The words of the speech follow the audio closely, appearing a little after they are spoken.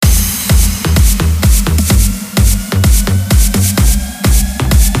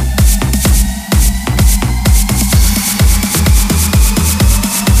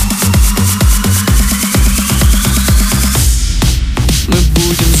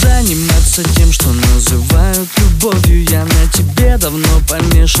заниматься тем, что называют любовью. Я на тебе давно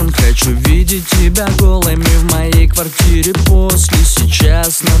помешан, хочу видеть тебя голыми в моей квартире после.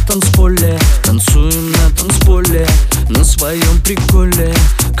 Сейчас на танцполе, танцуем на танцполе, на своем приколе.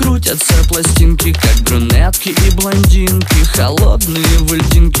 Крутятся пластинки, как брюнетки и блондинки. Холодные в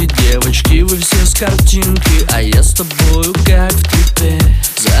льдинки, девочки, вы все с картинки. А я с тобою, как в клипе,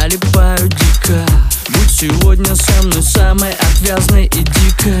 залипаю дико. Будь сегодня со мной самой отвязной и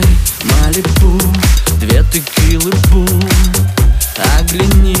дикой. Малибу, 2 текилы, бум.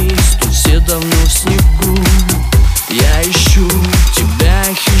 Оглянись, тут все давно в снегу. Я ищу тебя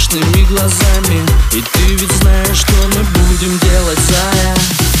хищными глазами, и ты ведь знаешь, что мы будем делать, зая.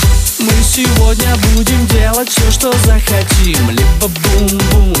 Мы сегодня будем делать все, что захотим. Либо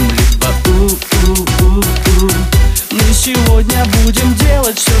бум-бум, либо у-у-у-у. Мы сегодня будем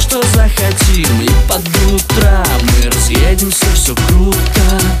делать все, что захотим. И под утро мы разъедемся, все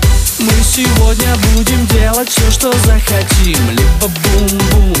круто. Мы сегодня будем делать все, что захотим. Либо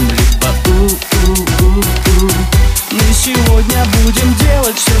бум-бум, либо у-у-у-у. Мы сегодня будем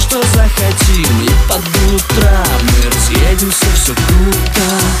делать все, что захотим. И под утро мы разъедемся, все круто.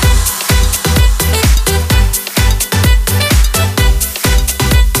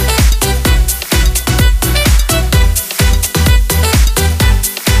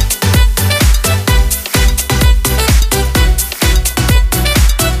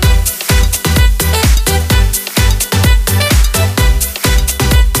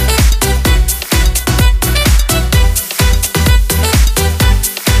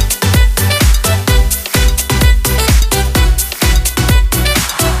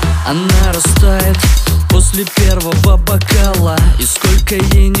 Она растает после первого бокала, и сколько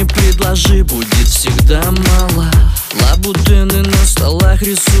ей не предложи, будет всегда мало. Лабутены на столах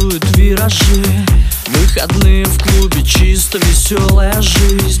рисуют виражи. Выходные в клубе, чисто веселая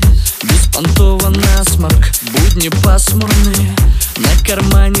жизнь. Беспонтово насморк, будни пасмурные. На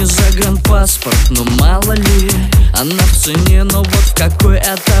кармане загранпаспорт, но мало ли. Она в цене, но вот в какой,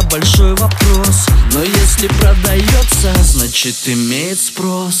 это большой вопрос. Но если продается, значит имеет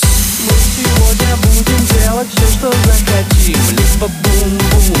спрос. Мы сегодня будем делать все, что захотим. Либо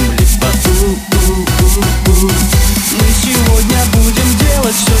бум-бум, либо у-у-у-у. Мы сегодня будем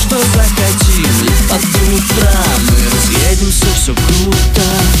делать все, что захотим. И под утро мы разъедемся, все круто.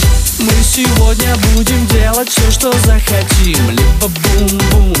 Мы сегодня будем делать все, что захотим. Либо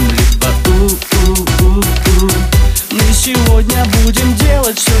бум-бум, либо у-у-у-у. Мы сегодня будем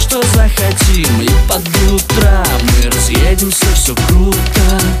делать все, что захотим. И под утро мы разъедемся, все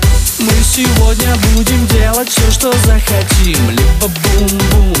круто. Мы сегодня будем делать все, что захотим. Либо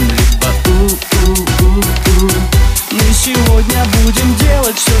бум-бум, либо у-у-у-у. Мы сегодня будем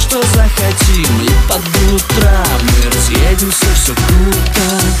делать все, что захотим. И под утро мы разъедемся, все круто.